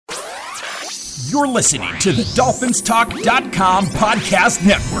You're listening to the DolphinsTalk.com podcast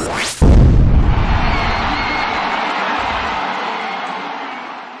network.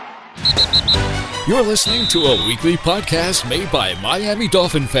 You're listening to a weekly podcast made by Miami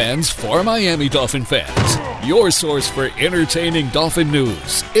Dolphin fans for Miami Dolphin fans. Your source for entertaining Dolphin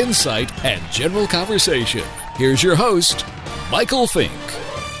news, insight, and general conversation. Here's your host, Michael Fink.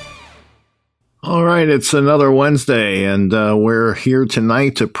 All right, it's another Wednesday, and we're here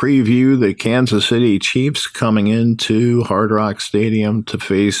tonight to preview the Kansas City Chiefs coming into Hard Rock Stadium to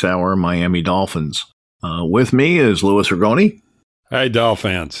face our Miami Dolphins. With me is Louis Rigoni. Hey,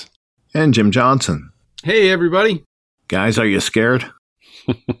 Dolphins. And Jim Johnson. Hey, everybody. Guys, are you scared?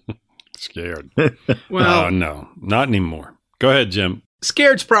 Scared. Well, no, not anymore. Go ahead, Jim.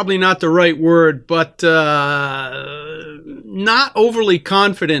 Scared's probably not the right word, but not overly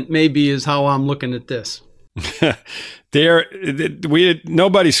confident maybe is how I'm looking at this.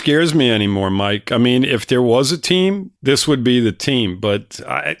 Nobody scares me anymore, Mike. I mean, if there was a team, this would be the team. But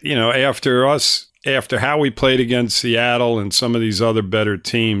after how we played against Seattle and some of these other better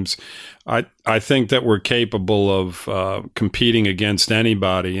teams, I think that we're capable of competing against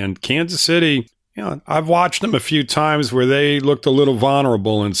anybody. And Kansas City, I've watched them a few times where they looked a little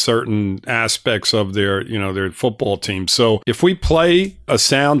vulnerable in certain aspects of their football team. So if we play a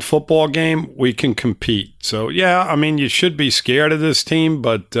sound football game, we can compete. So, yeah, I mean, you should be scared of this team,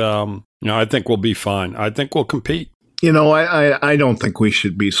 but, I think we'll be fine. I think we'll compete. I don't think we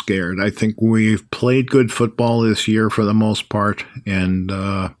should be scared. I think we've played good football this year for the most part, and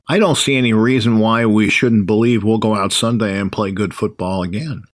I don't see any reason why we shouldn't believe we'll go out Sunday and play good football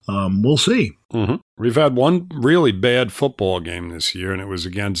again. We'll see. Mm-hmm. We've had one really bad football game this year, and it was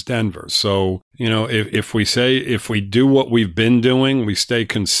against Denver. So, if we do what we've been doing, we stay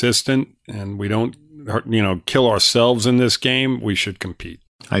consistent, and we don't, kill ourselves in this game, we should compete.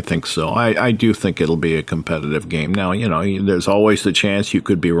 I think so. I do think it'll be a competitive game. Now, there's always the chance you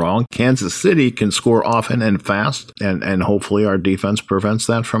could be wrong. Kansas City can score often and fast, and hopefully our defense prevents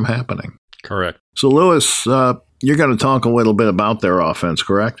that from happening. Correct. So, Louis, you're going to talk a little bit about their offense,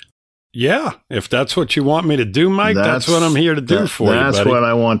 correct? Yeah, if that's what you want me to do, Mike, that's what I'm here to do for you, buddy. That's what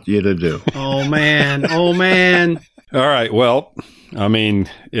I want you to do. Oh, man. Oh, man. All right, well, I mean,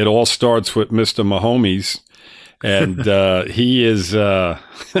 it all starts with Mr. Mahomes, and he is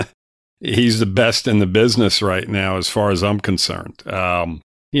he's the best in the business right now as far as I'm concerned.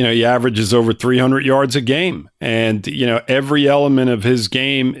 He averages over 300 yards a game, and, every element of his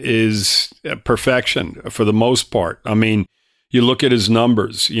game is perfection for the most part. I mean, you look at his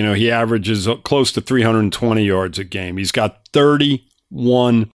numbers, he averages close to 320 yards a game. He's got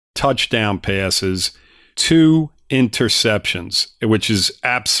 31 touchdown passes, 2 interceptions, which is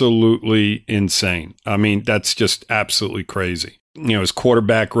absolutely insane. I mean, that's just absolutely crazy. His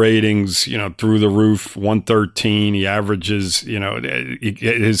quarterback ratings, through the roof, 113. He averages,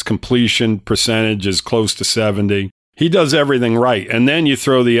 his completion percentage is close to 70. He does everything right. And then you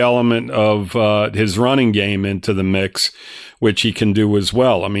throw the element of his running game into the mix, which he can do as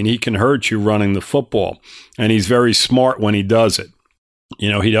well. I mean, he can hurt you running the football, and he's very smart when he does it.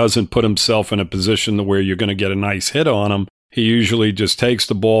 He doesn't put himself in a position to where you're going to get a nice hit on him. He usually just takes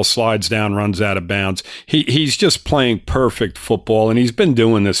the ball, slides down, runs out of bounds. He's just playing perfect football, and he's been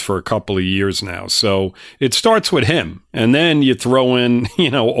doing this for a couple of years now. So it starts with him, and then you throw in,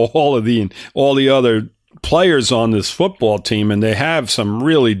 all the other players on this football team, and they have some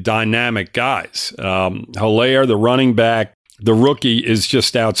really dynamic guys. Hilaire, the running back, the rookie, is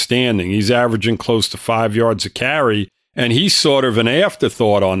just outstanding. He's averaging close to 5 yards a carry, and he's sort of an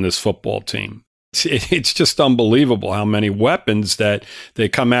afterthought on this football team. It's just unbelievable how many weapons that they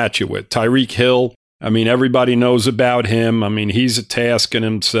come at you with. Tyreek Hill, I mean, everybody knows about him. I mean, he's a task in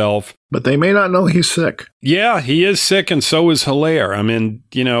himself. But they may not know he's sick. Yeah, he is sick, and so is Hilaire. I mean,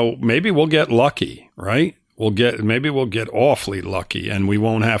 maybe we'll get lucky, right? Maybe we'll get awfully lucky, and we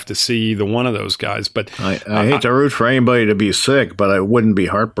won't have to see either one of those guys. But I hate to root for anybody to be sick, but I wouldn't be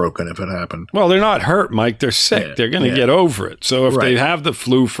heartbroken if it happened. Well, they're not hurt, Mike. They're sick. Yeah, they're going to get over it. So if they have the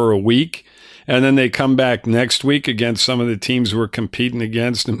flu for a week, and then they come back next week against some of the teams we're competing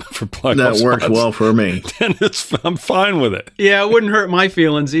against them for playoff spots, that works well for me. Then I'm fine with it. Yeah, it wouldn't hurt my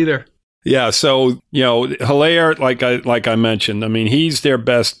feelings either. Yeah, so, Hilaire, like I mentioned, I mean, he's their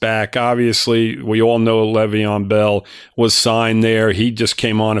best back. Obviously, we all know Le'Veon Bell was signed there. He just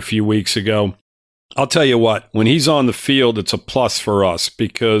came on a few weeks ago. I'll tell you what, when he's on the field, it's a plus for us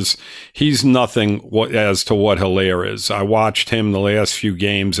because he's nothing as to what Hilaire is. I watched him the last few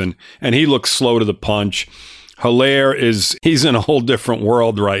games, and he looks slow to the punch. Hilaire he's in a whole different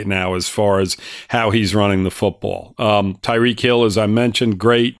world right now as far as how he's running the football. Tyreek Hill, as I mentioned,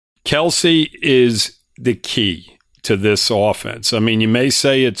 great. Kelce is the key to this offense. I mean, you may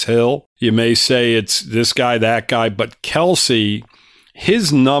say it's Hill, you may say it's this guy, that guy, but Kelce,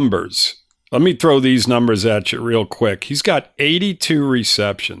 his numbers, let me throw these numbers at you real quick. He's got 82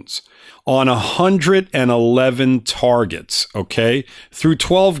 receptions on 111 targets, okay, through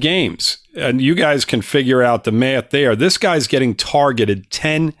 12 games. And you guys can figure out the math there. This guy's getting targeted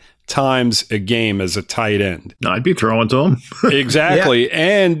 10 times a game as a tight end. I'd be throwing to him. Exactly. Yeah.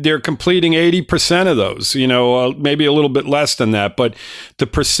 And they're completing 80% of those, maybe a little bit less than that. But the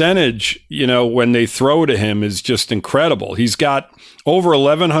percentage, when they throw to him is just incredible. He's got over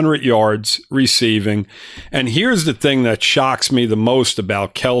 1,100 yards receiving. And here's the thing that shocks me the most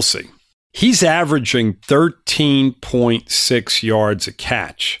about Kelce. He's averaging 13.6 yards a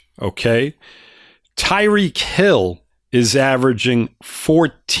catch, okay? Tyreek Hill is averaging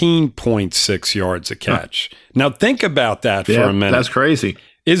 14.6 yards a catch. Huh. Now, think about that for a minute. That's crazy.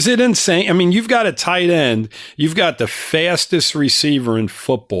 Is it insane? I mean, you've got a tight end. You've got the fastest receiver in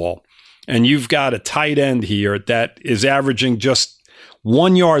football, and you've got a tight end here that is averaging just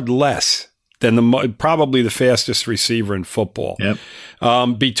 1 yard less than probably the fastest receiver in football. Yep.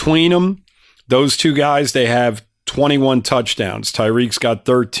 Between them, those two guys, they have 21 touchdowns. Tyreek's got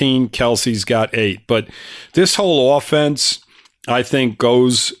 13. Kelce's got 8. But this whole offense, I think,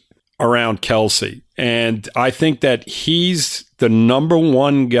 goes around Kelce. And I think that he's the number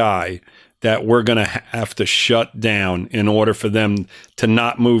one guy that we're going to have to shut down in order for them to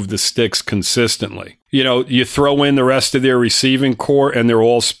not move the sticks consistently. You throw in the rest of their receiving core and they're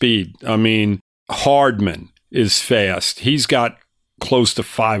all speed. I mean, Hardman is fast. He's got close to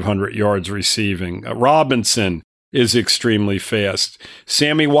 500 yards receiving. Robinson is extremely fast.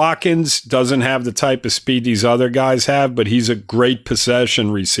 Sammy Watkins doesn't have the type of speed these other guys have, but he's a great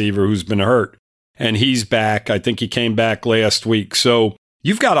possession receiver who's been hurt. And he's back. I think he came back last week. So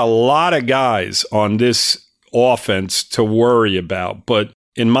you've got a lot of guys on this offense to worry about. But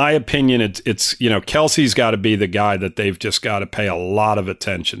in my opinion, it's Kelce's got to be the guy that they've just got to pay a lot of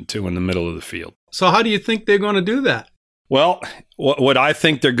attention to in the middle of the field. So how do you think they're going to do that? Well, what I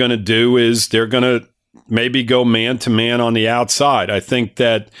think they're going to do is they're going to maybe go man-to-man on the outside. I think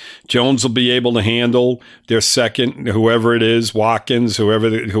that Jones will be able to handle their second, whoever it is, Watkins,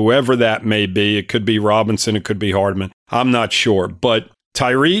 whoever that may be. It could be Robinson. It could be Hardman. I'm not sure. But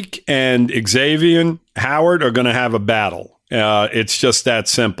Tyreek and Xavier Howard are going to have a battle. It's just that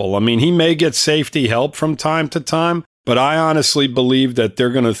simple. I mean, he may get safety help from time to time, but I honestly believe that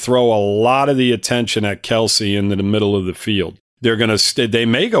they're going to throw a lot of the attention at Kelce into the middle of the field. They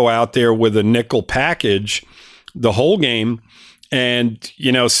may go out there with a nickel package the whole game and,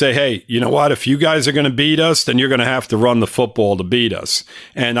 say, hey, you know what? If you guys are going to beat us, then you're going to have to run the football to beat us.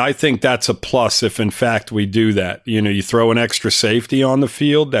 And I think that's a plus if, in fact, we do that. You throw an extra safety on the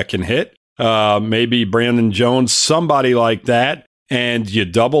field that can hit, maybe Brandon Jones, somebody like that. And you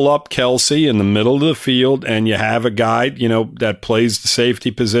double up Kelce in the middle of the field and you have a guy, that plays the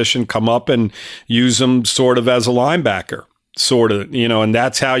safety position, come up and use him sort of as a linebacker. Sort of, and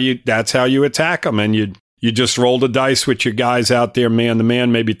that's how you attack them. And you just roll the dice with your guys out there, man to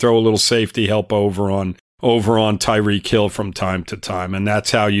man, maybe throw a little safety help over on Tyreek Hill from time to time. And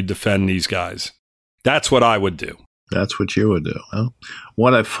that's how you defend these guys. That's what I would do. That's what you would do. Well,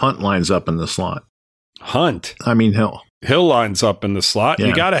 what if Hunt lines up in the slot? Hunt? I mean, Hill. Hill lines up in the slot. Yeah.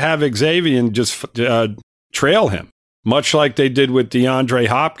 You got to have Xavier and just trail him. Much like they did with DeAndre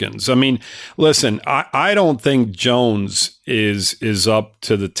Hopkins. I mean, listen, I don't think Jones is up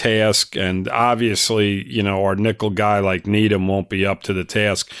to the task, and obviously, our nickel guy like Needham won't be up to the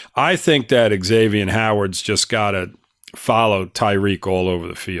task. I think that Xavier Howard's just got to follow Tyreek all over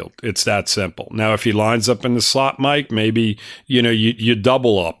the field. It's that simple. Now, if he lines up in the slot, Mike, maybe, you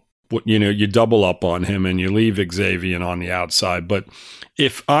double up. You double up on him and you leave Xavier on the outside. But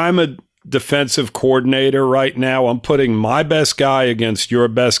if I'm a defensive coordinator right now, I'm putting my best guy against your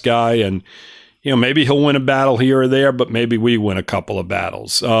best guy, and maybe he'll win a battle here or there, but maybe we win a couple of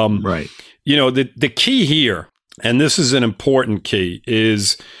battles. Right. The key here, and this is an important key,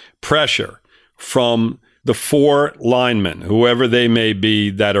 is pressure from the 4 linemen, whoever they may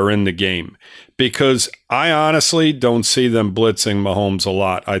be that are in the game. Because I honestly don't see them blitzing Mahomes a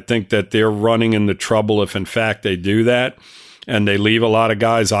lot. I think that they're running into trouble if, in fact, they do that. And they leave a lot of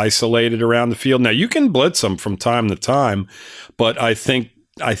guys isolated around the field. Now, you can blitz them from time to time, but I think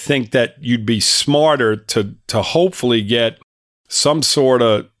that you'd be smarter to hopefully get some sort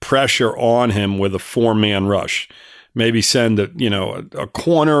of pressure on him with a 4-man rush. Maybe send a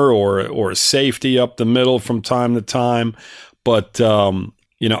corner or a safety up the middle from time to time. But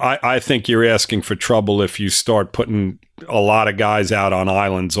I think you're asking for trouble if you start putting a lot of guys out on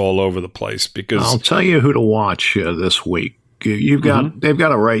islands all over the place. Because I'll tell you who to watch this week. They've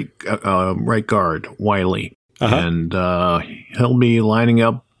got a right guard, Wiley, and he'll be lining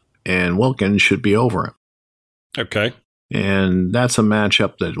up, and Wilkins should be over him. Okay. And that's a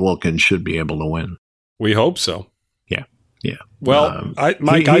matchup that Wilkins should be able to win. We hope so. Yeah. Well,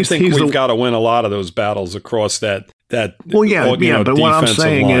 Mike, I think we've got to win a lot of those battles across that. Well, yeah, but what I'm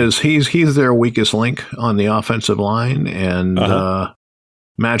saying line. is he's their weakest link on the offensive line, and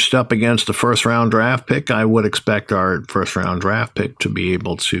matched up against the first-round draft pick, I would expect our first-round draft pick to be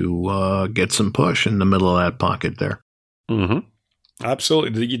able to get some push in the middle of that pocket there. Mm-hmm.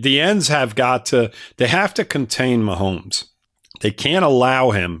 Absolutely. The ends have they have to contain Mahomes. They can't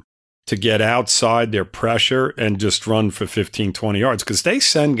allow him to get outside their pressure and just run for 15, 20 yards because they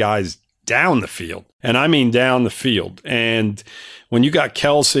send guys down the field. And I mean down the field. And when you got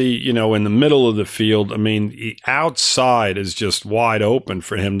Kelsey, in the middle of the field, I mean, outside is just wide open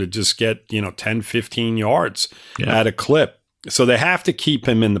for him to just get, 10, 15 yards at a clip. So they have to keep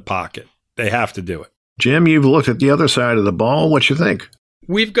him in the pocket. They have to do it. Jim, you've looked at the other side of the ball. What you think?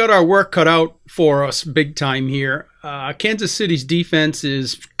 We've got our work cut out for us big time here. Kansas City's defense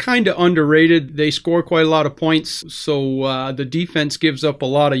is kind of underrated. They score quite a lot of points, so the defense gives up a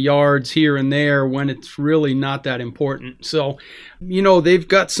lot of yards here and there when it's really not that important. So, they've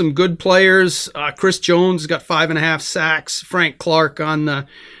got some good players. Chris Jones has got 5.5 sacks. Frank Clark on the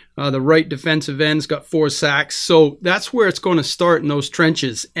right defensive end's got 4 sacks. So that's where it's going to start in those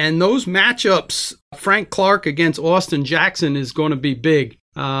trenches. And those matchups, Frank Clark against Austin Jackson is going to be big.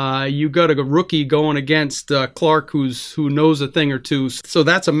 You got a rookie going against Clark who knows a thing or two. So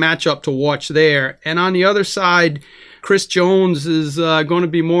that's a matchup to watch there. And on the other side, Chris Jones is going to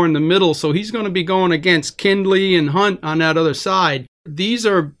be more in the middle. So he's going to be going against Kindley and Hunt on that other side. These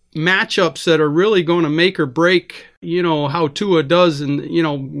are matchups that are really going to make or break, how Tua does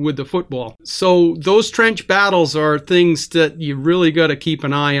with the football. So those trench battles are things that you really got to keep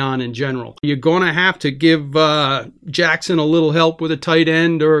an eye on in general. You're going to have to give Jackson a little help with a tight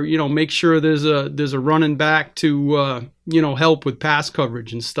end or, make sure there's a running back to, help with pass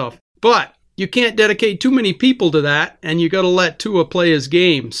coverage and stuff. But you can't dedicate too many people to that, and you got to let Tua play his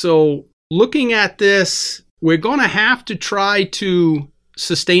game. So looking at this, we're going to have to try to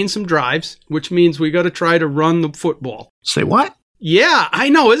sustain some drives, which means we got to try to run the football. Say what? Yeah, I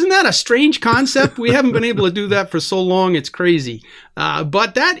know. Isn't that a strange concept? We haven't been able to do that for so long. It's crazy.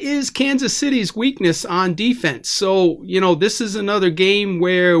 But that is Kansas City's weakness on defense. So, this is another game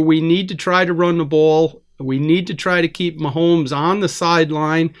where we need to try to run the ball. We need to try to keep Mahomes on the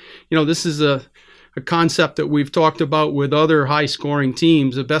sideline. This is a concept that we've talked about with other high-scoring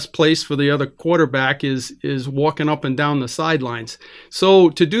teams. The best place for the other quarterback is walking up and down the sidelines. So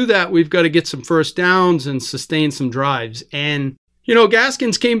to do that, we've got to get some first downs and sustain some drives. And,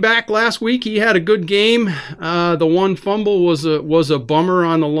 Gaskins came back last week. He had a good game. The one fumble was a bummer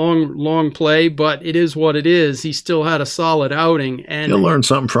on the long play, but it is what it is. He still had a solid outing. And you'll learn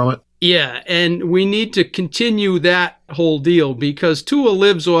something from it. Yeah, and we need to continue that whole deal because Tua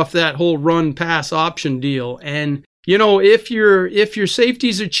lives off that whole run-pass option deal. And, if your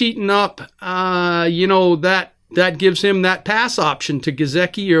safeties are cheating up, that gives him that pass option to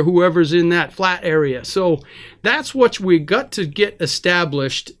Gesicki or whoever's in that flat area. So that's what we got to get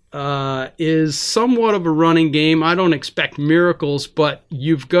established is somewhat of a running game. I don't expect miracles, but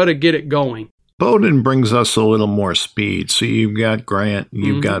you've got to get it going. Bowden brings us a little more speed. So you've got Grant,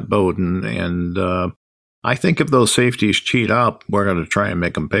 you've got Bowden, and I think if those safeties cheat up, we're going to try and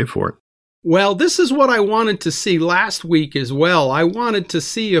make them pay for it. Well, this is what I wanted to see last week as well. I wanted to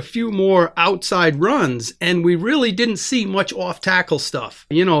see a few more outside runs, and we really didn't see much off-tackle stuff.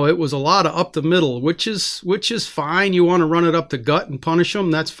 It was a lot of up the middle, which is fine. You want to run it up the gut and punish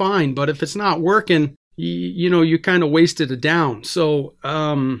them, that's fine. But if it's not working, you kind of wasted a down. So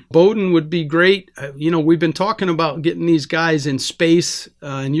Bowden would be great. We've been talking about getting these guys in space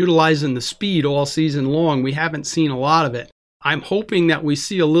and utilizing the speed all season long. We haven't seen a lot of it. I'm hoping that we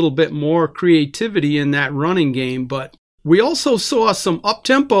see a little bit more creativity in that running game, but we also saw some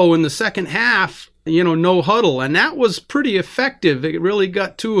up-tempo in the second half, no huddle, and that was pretty effective. It really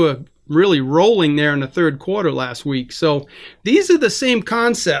got Tua really rolling there in the third quarter last week. So these are the same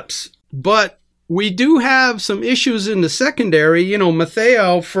concepts, but we do have some issues in the secondary.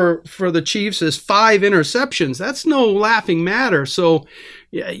 Mateo for the Chiefs has 5 interceptions. That's no laughing matter. So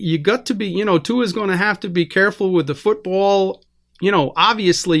you got to be, Tua's going to have to be careful with the football.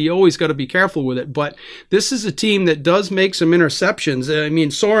 obviously you always got to be careful with it, but this is a team that does make some interceptions. I mean,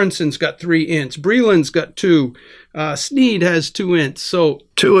 Sorensen's got 3 ints. Breland's got 2. Snead has 2 ints. So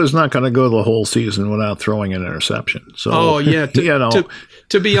Tua is not going to go the whole season without throwing an interception. So,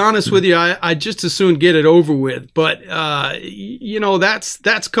 to be honest with you, I just as soon get it over with. But,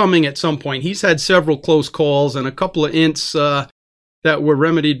 that's coming at some point. He's had several close calls and a couple of ints that were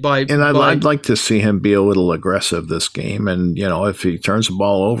remedied by. And I'd like to see him be a little aggressive this game. And, if he turns the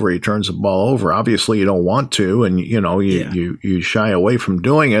ball over, he turns the ball over. Obviously, you don't want to, and, you shy away from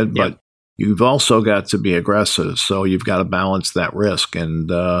doing it, but you've also got to be aggressive. So you've got to balance that risk.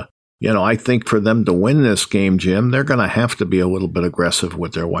 And, I think for them to win this game, Jim, they're going to have to be a little bit aggressive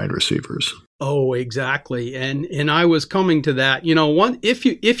with their wide receivers. Oh, exactly. And I was coming to that.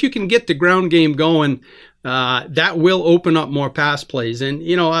 If you can get the ground game going, that will open up more pass plays. And,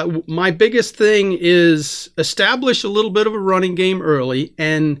 my biggest thing is establish a little bit of a running game early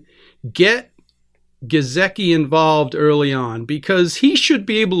and get Gesicki involved early on, because he should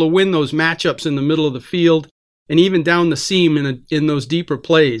be able to win those matchups in the middle of the field and even down the seam in those deeper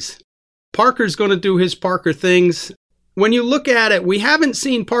plays. Parker's going to do his Parker things. When you look at it, we haven't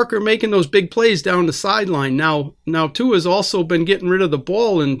seen Parker making those big plays down the sideline. Now Tua's also been getting rid of the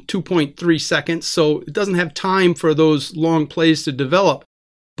ball in 2.3 seconds, so it doesn't have time for those long plays to develop.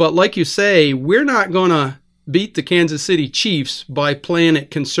 But like you say, we're not going to beat the Kansas City Chiefs by playing it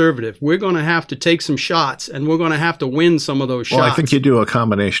conservative. We're going to have to take some shots, and we're going to have to win some of those shots. Well, I think you do a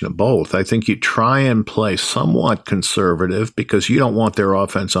combination of both. I think you try and play somewhat conservative because you don't want their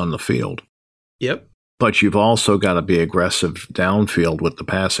offense on the field. Yep. But you've also got to be aggressive downfield with the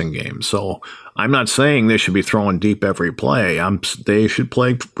passing game. So I'm not saying they should be throwing deep every play. They should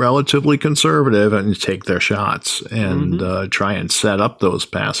play relatively conservative and take their shots and try and set up those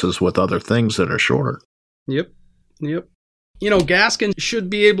passes with other things that are shorter. Yep. Gaskin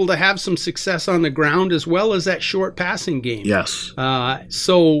should be able to have some success on the ground as well as that short passing game. Yes.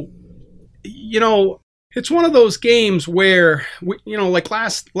 It's one of those games where, like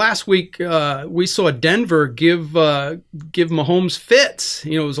last week, we saw Denver give Mahomes fits.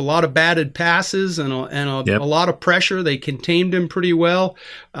 It was a lot of batted passes and a lot of pressure. They contained him pretty well,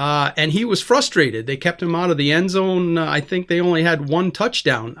 and he was frustrated. They kept him out of the end zone. I think they only had 1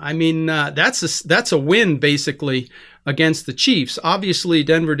 touchdown. I mean, that's a win basically against the Chiefs. Obviously,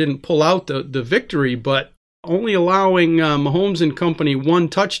 Denver didn't pull out the victory, but only allowing Mahomes and company 1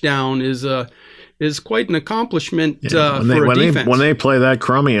 touchdown is quite an accomplishment for a defense. When they play that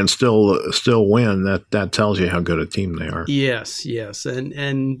crummy and still win, that tells you how good a team they are. Yes.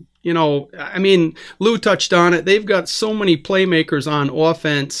 And Lou touched on it. They've got so many playmakers on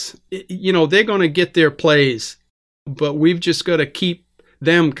offense. They're going to get their plays, but we've just got to keep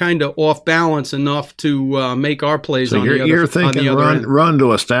them kind of off balance enough to make our plays on the other end. So you're thinking run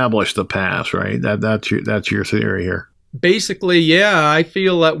to establish the pass, right? That's your theory here. Basically, yeah, I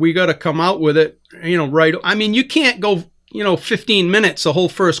feel that we got to come out with it, right. I mean, you can't go, 15 minutes the whole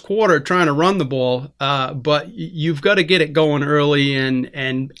first quarter trying to run the ball, but you've got to get it going early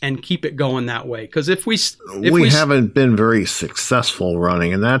and keep it going that way. Because if we haven't been very successful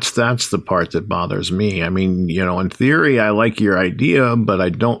running, and that's the part that bothers me. I mean, in theory, I like your idea, but I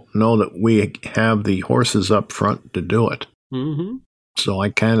don't know that we have the horses up front to do it. Mm-hmm. So I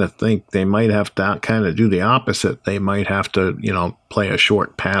kind of think they might have to kind of do the opposite. They might have to, play a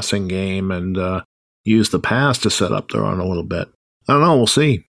short passing game and use the pass to set up the run a little bit. I don't know. We'll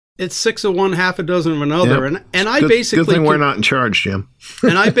see. It's 6 of one, half a dozen of another. Yep. And I basically... Good thing we're not in charge, Jim.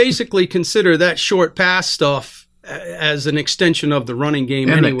 And I basically consider that short pass stuff as an extension of the running game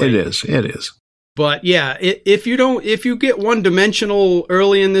anyway. It is. But yeah, if you get one-dimensional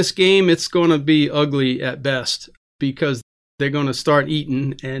early in this game, it's going to be ugly at best because they're going to start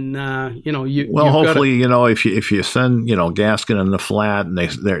eating, and hopefully, if you send Gaskin in the flat, and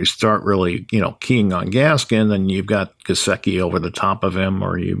they start really keying on Gaskin, then you've got Gesicki over the top of him,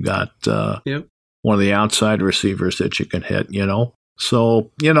 or you've got one of the outside receivers that you can hit. So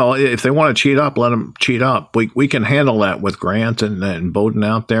if they want to cheat up, let them cheat up. We can handle that with Grant and Bowden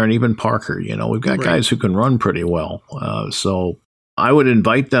out there, and even Parker. We've got guys who can run pretty well. So I would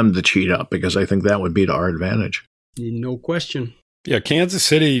invite them to cheat up because I think that would be to our advantage. No question. Yeah, Kansas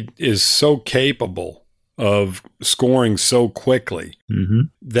City is so capable of scoring so quickly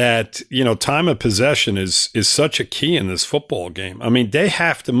that, time of possession is such a key in this football game. I mean, they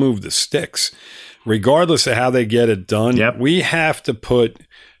have to move the sticks. Regardless of how they get it done, we have to put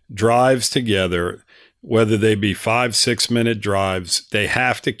drives together, whether they be 5-6 minute drives. They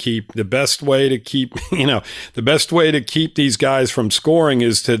have to keep the best way to keep these guys from scoring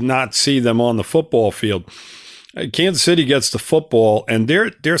is to not see them on the football field. Kansas City gets the football, and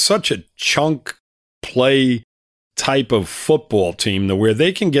they're such a chunk play type of football team to where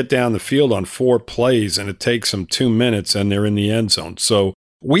they can get down the field on 4 plays and it takes them 2 minutes and they're in the end zone. So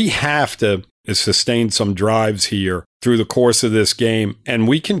we have to sustain some drives here through the course of this game, and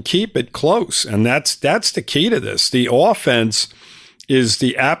we can keep it close. And that's the key to this. The offense is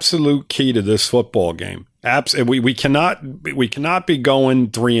the absolute key to this football game. We cannot be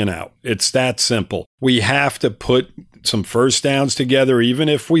going 3 and out. It's that simple. We have to put some first downs together. Even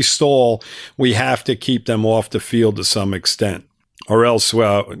if we stall, we have to keep them off the field to some extent, or else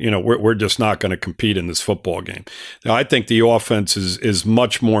we're just not going to compete in this football game. Now, I think the offense is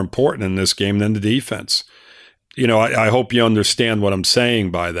much more important in this game than the defense. I hope you understand what I'm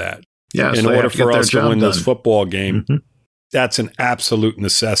saying by that. Yes, in order for us to win this football game, Mm-hmm. that's an absolute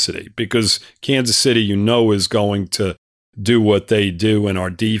necessity, because Kansas City, is going to do what they do, and our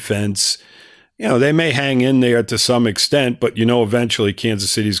defense, they may hang in there to some extent, but eventually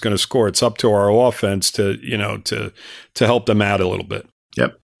Kansas City is going to score. It's up to our offense to help them out a little bit.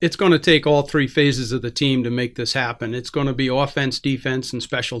 Yep. It's going to take all 3 phases of the team to make this happen. It's going to be offense, defense, and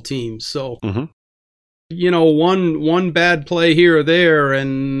special teams. So, one bad play here or there,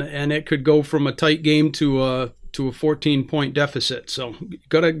 and it could go from a tight game to a 14-point deficit. So,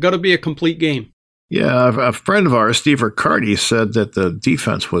 gotta be a complete game. Yeah, a friend of ours, Steve Riccardi, said that the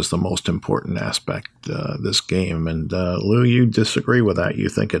defense was the most important aspect this game. And Lou, you disagree with that. You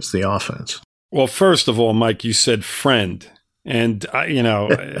think it's the offense. Well, first of all, Mike, you said friend. And,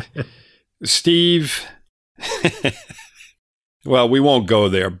 Steve, well, we won't go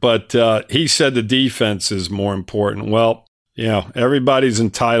there. But he said the defense is more important. Well, everybody's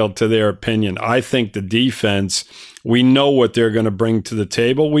entitled to their opinion. I think the defense, we know what they're going to bring to the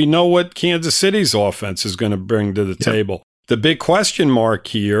table. We know what Kansas City's offense is going to bring to the table. The big question mark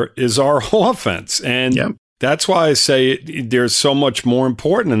here is our offense. And that's why I say there's so much more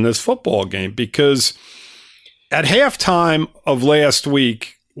important in this football game, because at halftime of last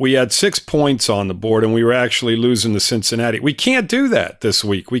week, we had 6 points on the board and we were actually losing to Cincinnati. We can't do that this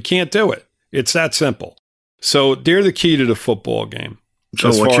week. We can't do it. It's that simple. So they're the key to the football game. So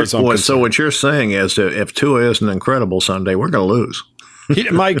what you're saying is that if Tua isn't incredible Sunday, we're going to lose.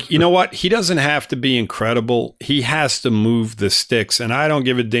 Mike, you know what? He doesn't have to be incredible. He has to move the sticks, and I don't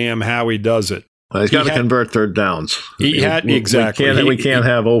give a damn how he does it. Well, he's got to convert third downs. Exactly. We can't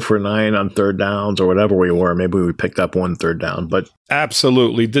have 0 for 9 on third downs or whatever we were. Maybe we picked up 1 third down, but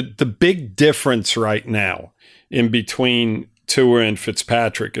absolutely. The big difference right now in between Tua and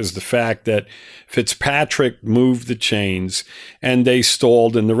Fitzpatrick is the fact that Fitzpatrick moved the chains and they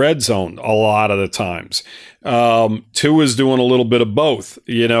stalled in the red zone a lot of the times. Tua's doing a little bit of both.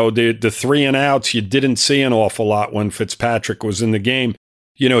 The 3 and outs, you didn't see an awful lot when Fitzpatrick was in the game.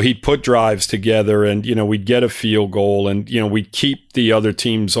 He'd put drives together and, we'd get a field goal and, we'd keep the other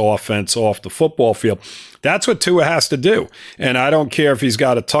team's offense off the football field. That's what Tua has to do. And I don't care if he's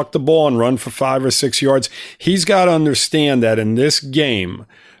got to tuck the ball and run for 5 or 6 yards. He's got to understand that in this game,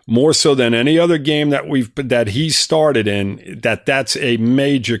 more so than any other game that he started in, that's a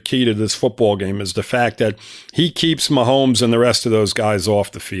major key to this football game, is the fact that he keeps Mahomes and the rest of those guys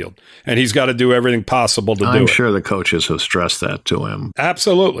off the field. And he's got to do everything possible to do it. I'm sure the coaches have stressed that to him.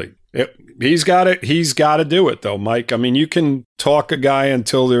 Absolutely. He's got to do it, though, Mike. I mean, you can talk a guy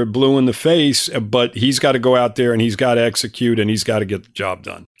until they're blue in the face, but he's got to go out there and he's got to execute and he's got to get the job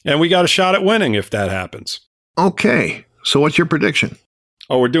done. And we got a shot at winning if that happens. Okay. So what's your prediction?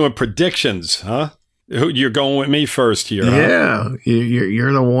 Oh, we're doing predictions, huh? You're going with me first here, huh? Yeah.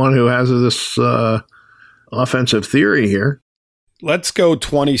 You're the one who has this offensive theory here. Let's go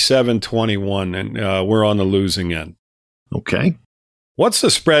 27-21, and we're on the losing end. Okay. What's the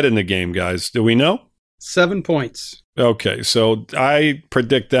spread in the game, guys? Do we know? 7 points. Okay, so I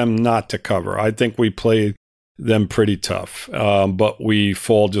predict them not to cover. I think we play them pretty tough, but we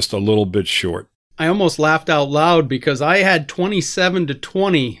fall just a little bit short. I almost laughed out loud because I had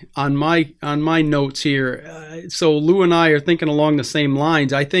 27-20 on my notes here. So Lou and I are thinking along the same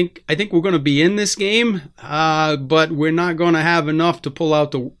lines. I think we're going to be in this game, but we're not going to have enough to pull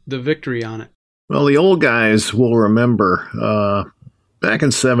out the victory on it. Well, the old guys will remember back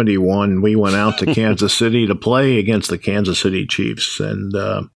in 71, we went out to Kansas City to play against the Kansas City Chiefs, and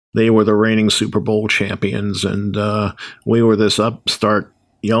they were the reigning Super Bowl champions, and we were this upstart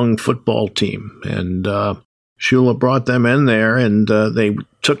young football team, and Shula brought them in there, and they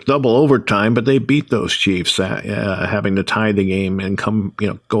took double overtime, but they beat those Chiefs, having to tie the game and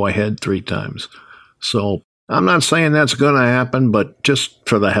go ahead 3 times. So I'm not saying that's going to happen, but just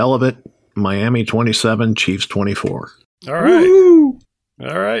for the hell of it, Miami 27, Chiefs 24. All right. Woo!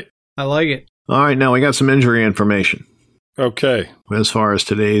 All right. I like it. All right, now we got some injury information. Okay. As far as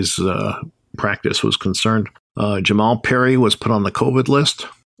today's practice was concerned, Jamal Perry was put on the COVID list.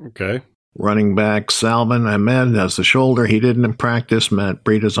 Okay. Running back Salvin Ahmed has the shoulder. He didn't practice. Matt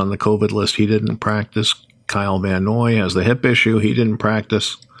Breida's on the COVID list. He didn't practice. Kyle Van Noy has the hip issue. He didn't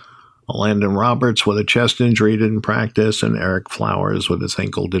practice. Landon Roberts with a chest injury didn't practice. And Eric Flowers with his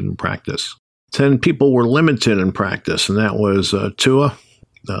ankle didn't practice. 10 people were limited in practice, and that was Tua.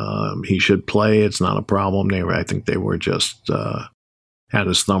 He should play. It's not a problem. I think they were just had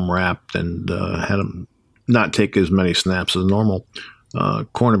his thumb wrapped and had him not take as many snaps as normal.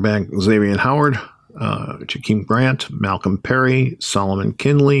 Cornerback Xavier Howard, Jakeem Grant, Malcolm Perry, Solomon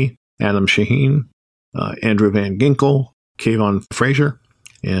Kinley, Adam Shaheen, Andrew Van Ginkel, Kayvon Frazier,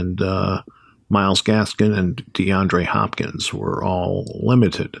 and Myles Gaskin and DeAndre Hopkins were all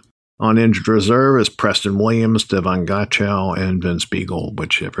limited. On injured reserve is Preston Williams, Devon Gottschall, and Vince Beagle,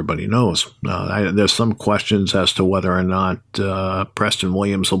 which everybody knows. There's some questions as to whether or not Preston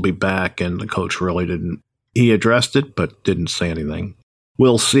Williams will be back, and the coach really didn't. He addressed it, but didn't say anything.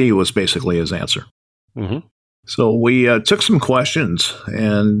 We'll see was basically his answer. Mm-hmm. So we took some questions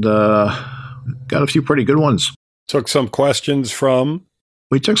and got a few pretty good ones. Took some questions from?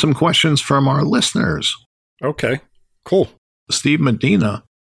 We took some questions from our listeners. Okay, cool. Steve Medina.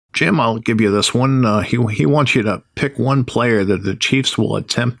 Jim, I'll give you this one. He wants you to pick one player that the Chiefs will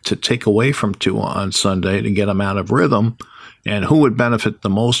attempt to take away from Tua on Sunday to get him out of rhythm, and who would benefit the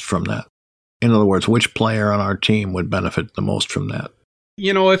most from that? In other words, which player on our team would benefit the most from that?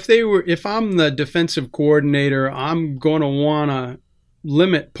 You know, if I'm the defensive coordinator, I'm going to want to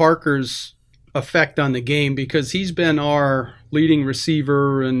limit Parker's effect on the game because he's been our leading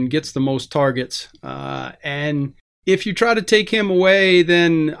receiver and gets the most targets. And if you try to take him away,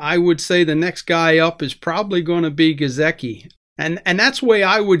 then I would say the next guy up is probably going to be Gesicki. And that's the way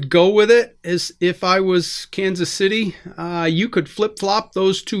I would go with it, is if I was Kansas City. You could flip-flop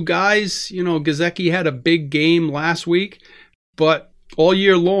those two guys. You know, Gesicki had a big game last week, but all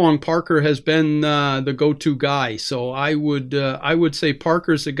year long, Parker has been the go-to guy. So I would say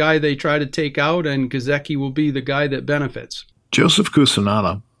Parker's the guy they try to take out, and Gesicki will be the guy that benefits. Joseph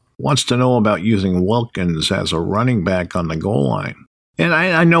Cusinata wants to know about using Wilkins as a running back on the goal line. And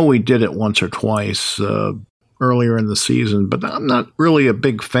I know we did it once or twice earlier in the season, but I'm not really a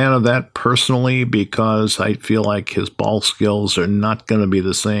big fan of that personally because I feel like his ball skills are not going to be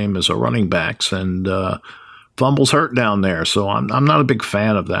the same as a running back's, and fumbles hurt down there. So I'm not a big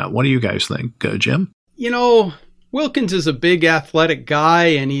fan of that. What do you guys think, Jim? You know, Wilkins is a big athletic guy,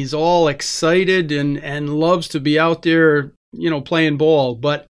 and he's all excited and loves to be out there, you know, playing ball.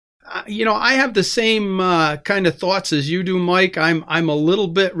 But you know, I have the same kind of thoughts as you do, Mike. I'm a little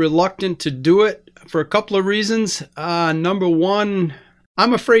bit reluctant to do it for a couple of reasons. Number one,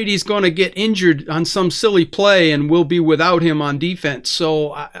 I'm afraid he's going to get injured on some silly play and we'll be without him on defense.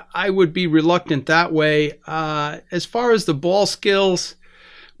 So I would be reluctant that way. As far as the ball skills,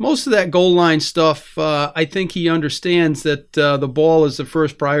 most of that goal line stuff, I think he understands that the ball is the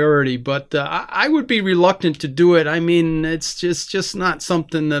first priority, but I would be reluctant to do it. I mean, it's just not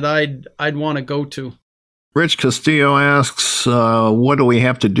something that I'd want to go to. Rich Castillo asks, what do we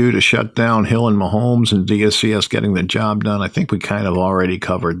have to do to shut down Hill and Mahomes, and do you see us getting the job done? I think we kind of already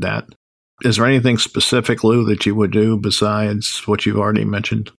covered that. Is there anything specific, Lou, that you would do besides what you've already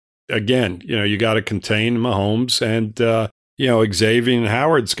mentioned? Again, you know, you got to contain Mahomes, and you know, Xavier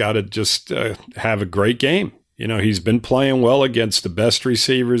Howard's got to just have a great game. You know, he's been playing well against the best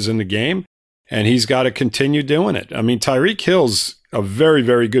receivers in the game, and he's got to continue doing it. I mean, Tyreek Hill's a very,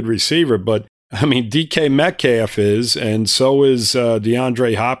 very good receiver, but I mean, DK Metcalf is, and so is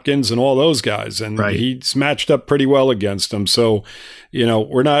DeAndre Hopkins and all those guys. And right. He's matched up pretty well against them. So, you know,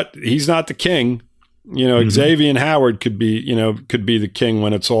 he's not the king. You know, Xavier Howard could be the king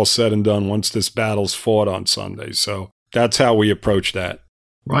when it's all said and done, once this battle's fought on Sunday. So that's how we approach that.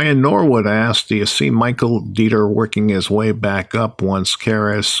 Ryan Norwood asked, do you see Michael Dieter working his way back up once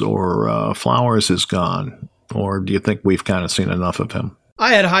Karras or Flowers is gone? Or do you think we've kind of seen enough of him?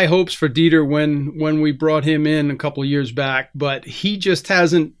 I had high hopes for Dieter when we brought him in a couple of years back, but he just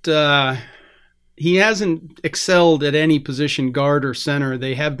hasn't excelled at any position, guard or center.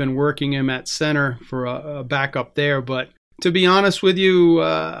 They have been working him at center for a backup there, but to be honest with you,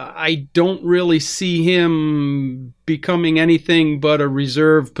 I don't really see him becoming anything but a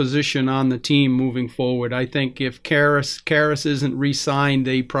reserve position on the team moving forward. I think if Karras isn't re-signed,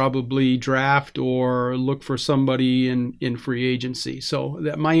 they probably draft or look for somebody in free agency. So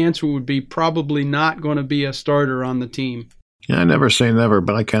my answer would be probably not going to be a starter on the team. Yeah, I never say never,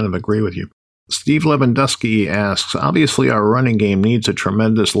 but I kind of agree with you. Steve Lewandowski asks, obviously our running game needs a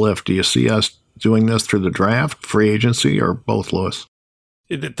tremendous lift. Do you see us doing this through the draft, free agency, or both, Louis?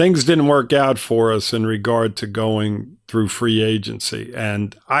 Things didn't work out for us in regard to going through free agency.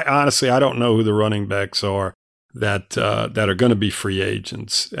 And I honestly don't know who the running backs are that are going to be free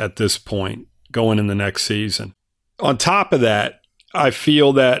agents at this point going in the next season. On top of that, I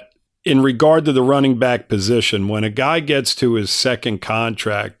feel that in regard to the running back position, when a guy gets to his second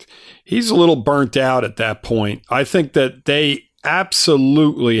contract, he's a little burnt out at that point. I think that they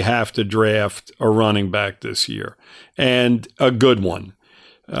absolutely have to draft a running back this year, and a good one.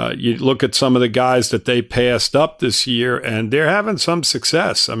 You look at some of the guys that they passed up this year, and they're having some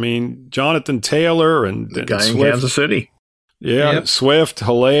success. I mean, Jonathan Taylor and the guy Swift, in Kansas City. Yeah, Yep. Swift,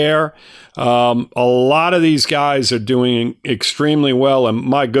 Hilaire. A lot of these guys are doing extremely well. And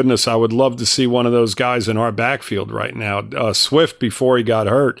my goodness, I would love to see one of those guys in our backfield right now. Swift, before he got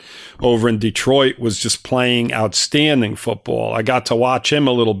hurt over in Detroit, was just playing outstanding football. I got to watch him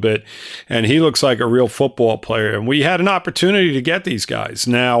a little bit, and he looks like a real football player. And we had an opportunity to get these guys.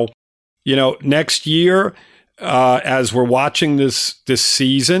 Now, next year, as we're watching this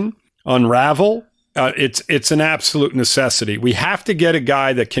season unravel, it's an absolute necessity. We have to get a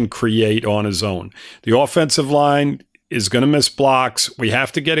guy that can create on his own. The offensive line is going to miss blocks. We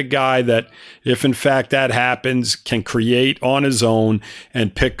have to get a guy that, if in fact that happens, can create on his own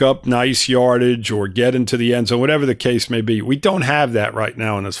and pick up nice yardage or get into the end zone, whatever the case may be. We don't have that right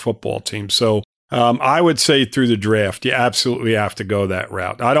now in this football team. So I would say through the draft, you absolutely have to go that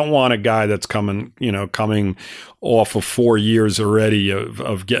route. I don't want a guy that's coming off of 4 years already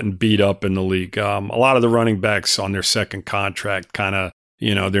of getting beat up in the league. A lot of the running backs on their second contract kind of,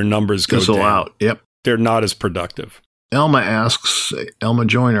 their numbers go down. Out. Yep. They're not as productive. Elma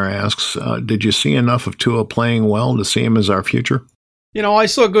Joyner asks, did you see enough of Tua playing well to see him as our future? I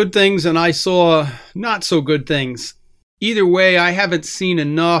saw good things and I saw not so good things. Either way, I haven't seen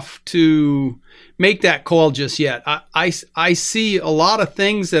enough to make that call just yet. I see a lot of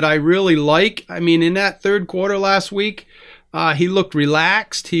things that I really like. I mean, in that third quarter last week, he looked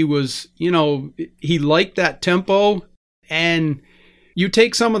relaxed. He was, he liked that tempo. And you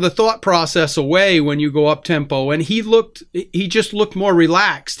take some of the thought process away when you go up tempo. And he just looked more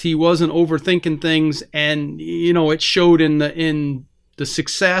relaxed. He wasn't overthinking things. And, it showed in the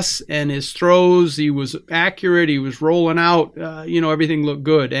success and his throws. He was accurate. He was rolling out. Everything looked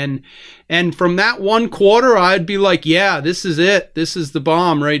good. And from that one quarter, I'd be like, yeah, this is it. This is the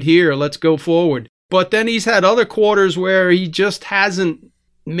bomb right here. Let's go forward. But then he's had other quarters where he just hasn't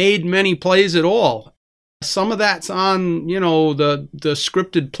made many plays at all. Some of that's on, the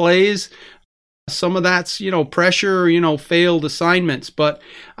scripted plays. Some of that's, pressure, failed assignments. But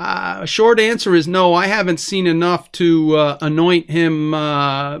a short answer is no, I haven't seen enough to anoint him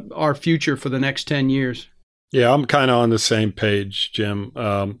our future for the next 10 years. Yeah, I'm kind of on the same page, Jim.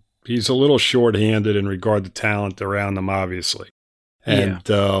 He's a little short-handed in regard to talent around him, obviously. And,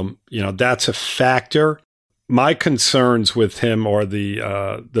 that's a factor. My concerns with him are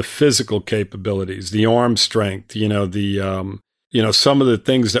the physical capabilities, the arm strength, some of the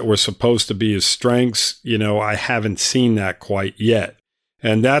things that were supposed to be his strengths, I haven't seen that quite yet.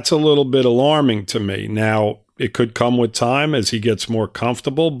 And that's a little bit alarming to me. Now, it could come with time as he gets more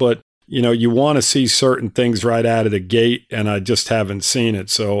comfortable, but, you want to see certain things right out of the gate, and I just haven't seen it.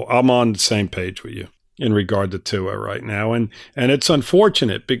 So I'm on the same page with you in regard to Tua right now. And it's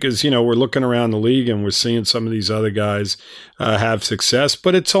unfortunate because, we're looking around the league and we're seeing some of these other guys have success,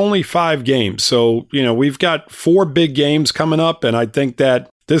 but it's only 5 games. So, we've got 4 big games coming up, and I think that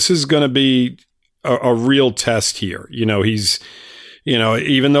this is going to be a real test here. He's,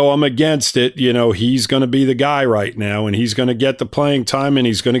 even though I'm against it, he's going to be the guy right now, and he's going to get the playing time and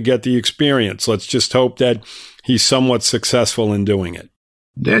he's going to get the experience. Let's just hope that he's somewhat successful in doing it.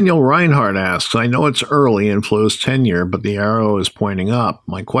 Daniel Reinhardt asks, I know it's early in Flo's tenure, but the arrow is pointing up.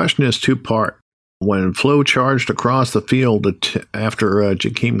 My question is 2-part. When Flo charged across the field after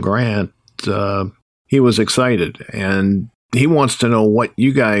Jakeem Grant, he was excited, and he wants to know what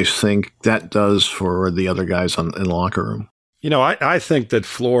you guys think that does for the other guys in the locker room. I think that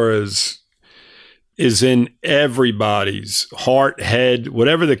Flores is in everybody's heart, head,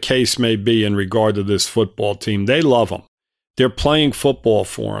 whatever the case may be in regard to this football team. They love him. They're playing football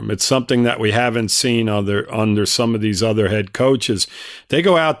for him. It's something that we haven't seen under some of these other head coaches. They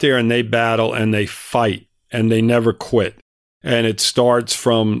go out there and they battle and they fight and they never quit. And it starts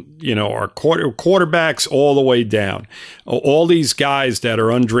from, our quarterbacks all the way down. All these guys that are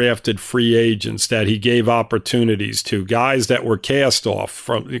undrafted free agents that he gave opportunities to, guys that were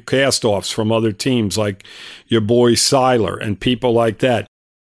cast-offs from other teams like your boy Seiler and people like that.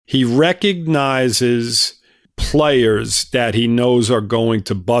 He recognizes players that he knows are going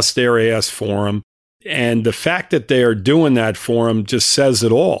to bust their ass for him. And the fact that they are doing that for him just says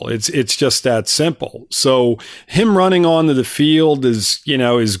it all. It's just that simple. So him running onto the field is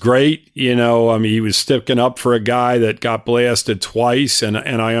great. I mean, he was sticking up for a guy that got blasted twice, and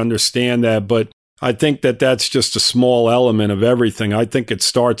I understand that. But I think that that's just a small element of everything. I think it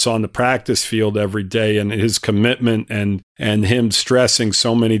starts on the practice field every day, and his commitment and him stressing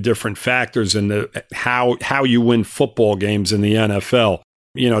so many different factors in how you win football games in the NFL.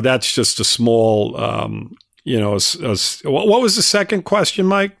 That's just a small, what was the second question,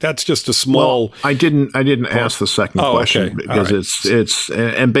 Mike? That's just a small. Well, I didn't ask the second question okay. because right. it's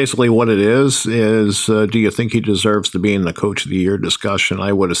and basically what it is do you think he deserves to be in the Coach of the Year discussion?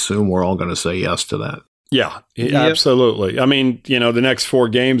 I would assume we're all going to say yes to that. Yeah, absolutely. I mean, the next 4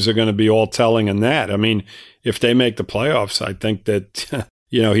 games are going to be all telling in that. I mean, if they make the playoffs, I think that,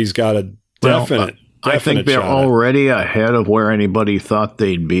 he's got a definite. I think they're already ahead of where anybody thought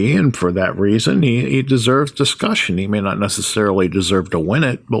they'd be, and for that reason, he deserves discussion. He may not necessarily deserve to win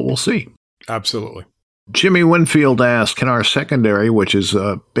it, but we'll see. Absolutely. Jimmy Winfield asked, can our secondary, which has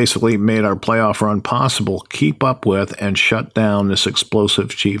basically made our playoff run possible, keep up with and shut down this explosive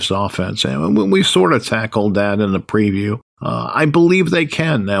Chiefs offense? And we sort of tackled that in the preview. I believe they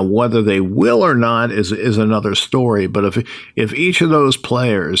can. Now, whether they will or not is another story. But if each of those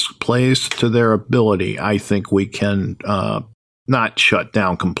players plays to their ability, I think we can not shut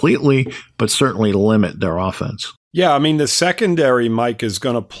down completely, but certainly limit their offense. Yeah, I mean, the secondary, Mike, is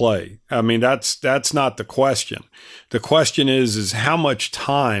going to play. I mean, that's not the question. The question is how much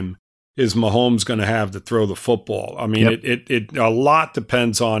time is Mahomes going to have to throw the football? I mean, it a lot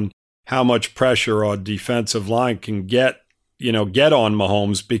depends on how much pressure our defensive line can get on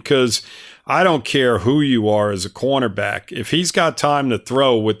Mahomes, because I don't care who you are as a cornerback. If he's got time to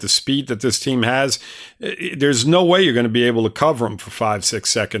throw with the speed that this team has, there's no way you're going to be able to cover him for 5-6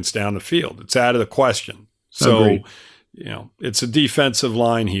 seconds down the field. It's out of the question. So, Agreed. It's a defensive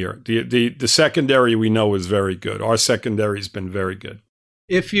line here. The secondary we know is very good. Our secondary's been very good.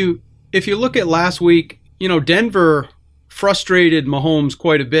 If you look at last week, Denver frustrated Mahomes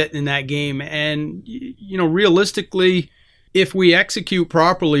quite a bit in that game, and realistically, if we execute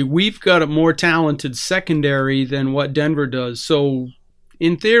properly, we've got a more talented secondary than what Denver does. So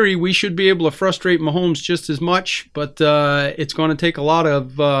in theory, we should be able to frustrate Mahomes just as much, but it's going to take a lot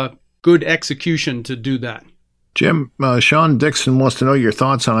of good execution to do that. Jim, Sean Dixon wants to know your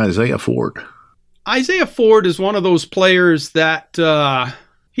thoughts on Isaiah Ford. Isaiah Ford is one of those players that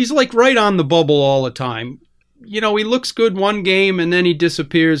he's like right on the bubble all the time. He looks good one game and then he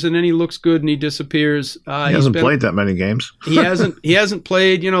disappears, and then he looks good and he disappears. He hasn't played that many games. He hasn't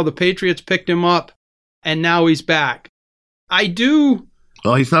played. The Patriots picked him up, and now he's back.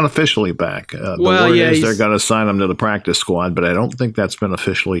 Well, he's not officially back. The word is they're going to sign him to the practice squad, but I don't think that's been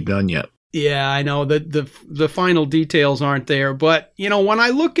officially done yet. Yeah, I know that the final details aren't there. But, when I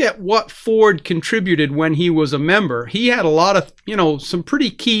look at what Ford contributed when he was a member, he had a lot of, some pretty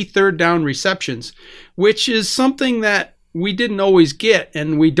key third down receptions, which is something that we didn't always get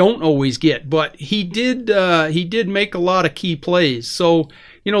and we don't always get. But he did make a lot of key plays. So,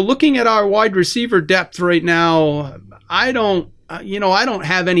 looking at our wide receiver depth right now, I don't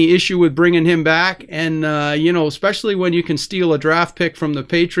have any issue with bringing him back, and especially when you can steal a draft pick from the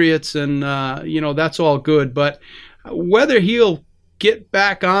Patriots, and that's all good. But whether he'll get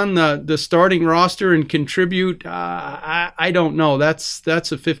back on the starting roster and contribute, I don't know. That's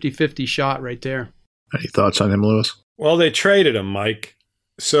a 50-50 shot right there. Any thoughts on him, Lewis? Well, they traded him, Mike.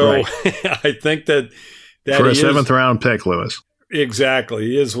 So right. I think that for a 7th round pick, Lewis. Exactly.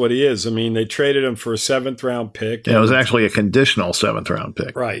 He is what he is. I mean, they traded him for a 7th round pick. Yeah, it was actually a conditional 7th round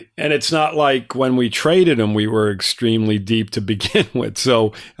pick. Right. And it's not like when we traded him, we were extremely deep to begin with.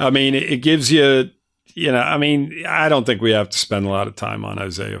 So, I mean, it gives you, I don't think we have to spend a lot of time on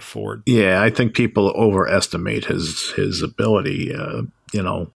Isaiah Ford. Yeah, I think people overestimate his ability,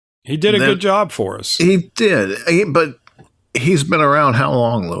 He did a good job for us. He did. But he's been around how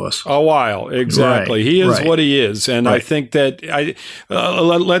long, Lewis? A while, exactly. Right, he is right. what he is, and right. I think that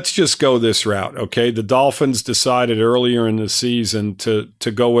let's just go this route, okay? The Dolphins decided earlier in the season to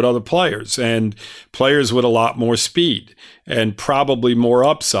go with other players, and players with a lot more speed and probably more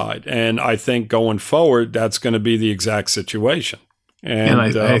upside. And I think going forward, that's going to be the exact situation. And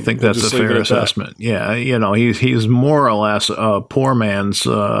I think that's a fair assessment. Yeah, he's more or less a poor man's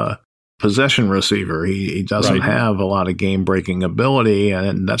possession receiver. He doesn't have a lot of game-breaking ability,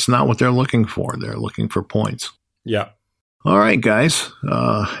 and that's not what they're looking for. They're looking for points. Yeah. All right, guys.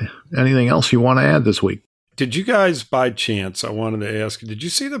 Anything else you want to add this week? did you guys by chance? I wanted to ask. Did you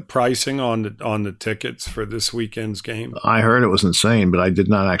see the pricing on the tickets for this weekend's game? I heard it was insane, but I did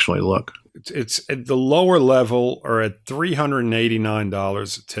not actually look. It's at the lower level are at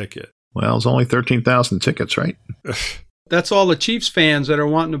 $389 a ticket. Well, it's only 13,000 tickets, right? That's all the Chiefs fans that are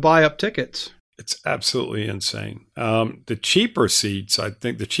wanting to buy up tickets. It's absolutely insane. The cheapest seats, I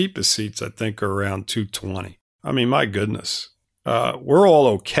think, are around $220. I mean, my goodness. We're all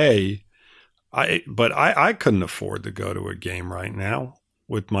okay. But I couldn't afford to go to a game right now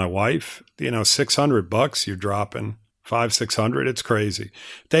with my wife. $600 you're dropping. $500-600. It's crazy.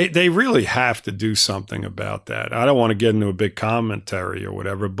 They really have to do something about that. I don't want to get into a big commentary or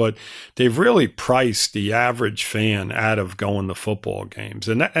whatever, but they've really priced the average fan out of going to football games,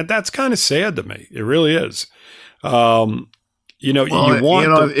 and that's kind of sad to me. It really is.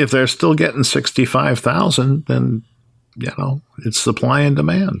 If they're still getting 65,000, then it's supply and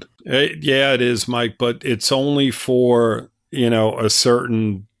demand. Yeah, it is, Mike, but it's only for a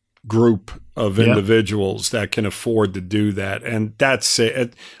certain group of individuals that can afford to do that. And that's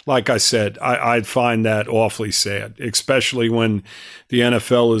sad. Like I said, I'd find that awfully sad, especially when the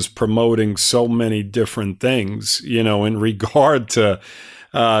NFL is promoting so many different things, in regard to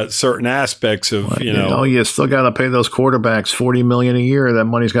certain aspects of, you still got to pay those quarterbacks $40 million a year. That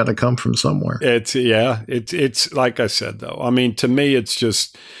money's got to come from somewhere. It's like I said, though. I mean, to me, it's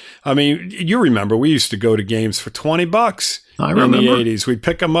just, you remember we used to go to games for $20. I remember. In the 80s. We'd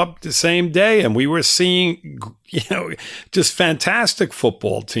pick them up the same day, and we were seeing, just fantastic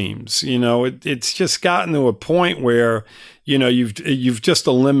football teams. It's just gotten to a point where, you've just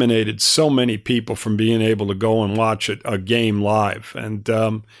eliminated so many people from being able to go and watch a game live. And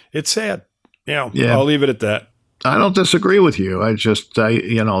it's sad. I'll leave it at that. I don't disagree with you.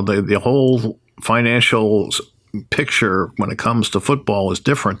 The whole financial picture when it comes to football is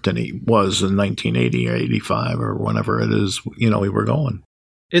different than he was in 1980 or 85 or whenever it is, we were going.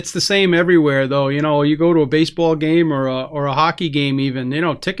 It's the same everywhere, though. You go to a baseball game or a hockey game even,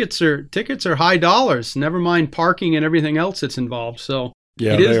 tickets are high dollars, never mind parking and everything else that's involved. So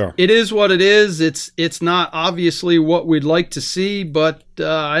yeah, they are. It is what it is. It's not obviously what we'd like to see, but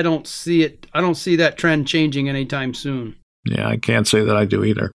I don't see that trend changing anytime soon. Yeah, I can't say that I do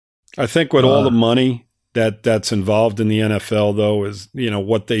either. I think with all the money that's involved in the NFL, though, is,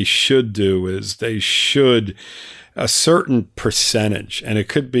 what they should do is they should a certain percentage, and it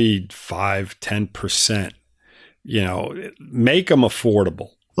could be 5-10%, make them affordable.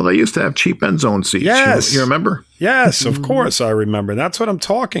 Well, they used to have cheap end zone seats. Yes. You remember? Yes, of course I remember. That's what I'm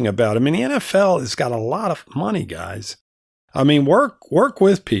talking about. The NFL has got a lot of money, guys. Work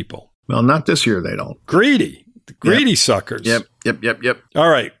with people. Well, not this year, they don't. Greedy suckers. Yep.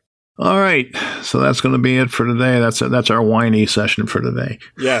 All right. So that's going to be it for today. That's our whiny session for today.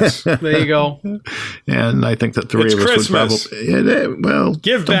 Yes. There you go. And I think that three it's of us Christmas. would probably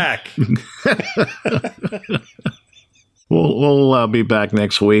give back. We'll be back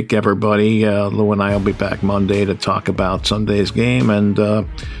next week, everybody. Lou and I will be back Monday to talk about Sunday's game. And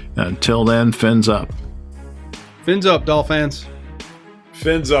until then, fins up. Fins up, Dolphins.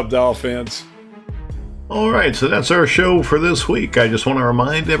 Fins up, Dolphins. All right, so that's our show for this week. I just want to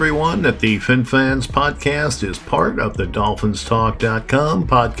remind everyone that the FinFans podcast is part of the DolphinsTalk.com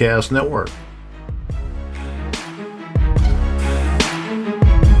podcast network.